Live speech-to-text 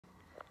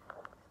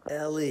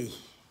Ellie,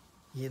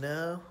 you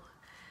know,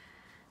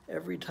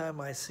 every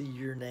time I see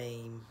your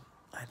name,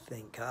 I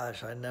think,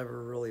 gosh, I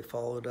never really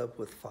followed up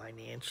with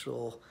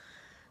financial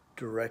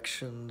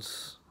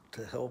directions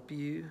to help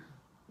you.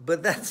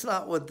 But that's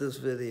not what this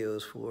video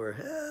is for.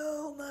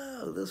 Hell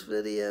no. This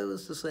video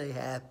is to say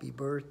happy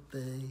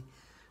birthday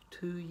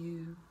to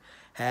you.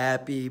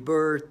 Happy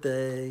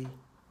birthday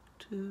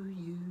to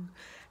you.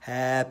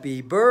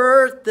 Happy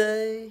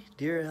birthday,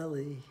 dear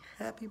Ellie.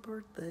 Happy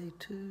birthday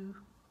to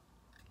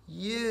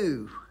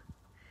you.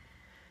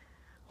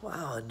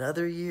 Wow,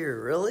 another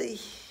year, really?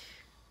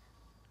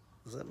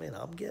 Does that mean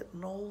I'm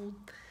getting old?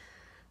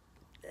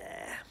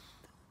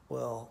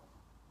 Well,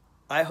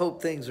 I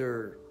hope things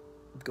are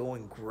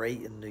going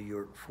great in New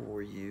York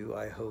for you.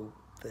 I hope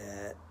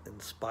that in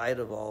spite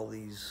of all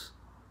these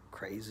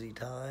crazy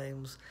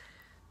times,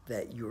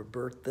 that your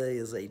birthday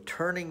is a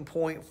turning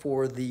point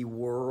for the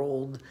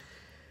world,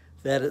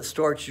 that it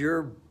starts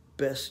your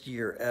best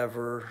year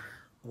ever,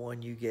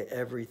 when you get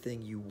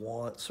everything you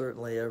want,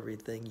 certainly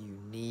everything you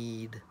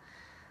need,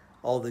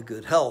 all the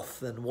good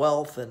health and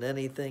wealth and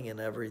anything and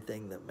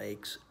everything that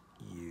makes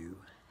you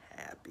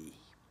happy.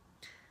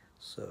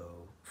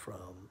 So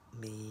from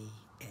me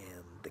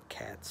and the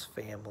Katz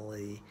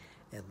family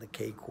and the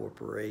K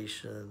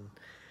Corporation,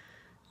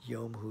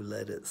 Yom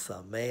Huledet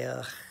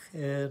Sameach,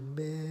 and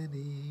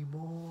many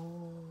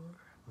more.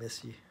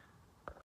 Miss you.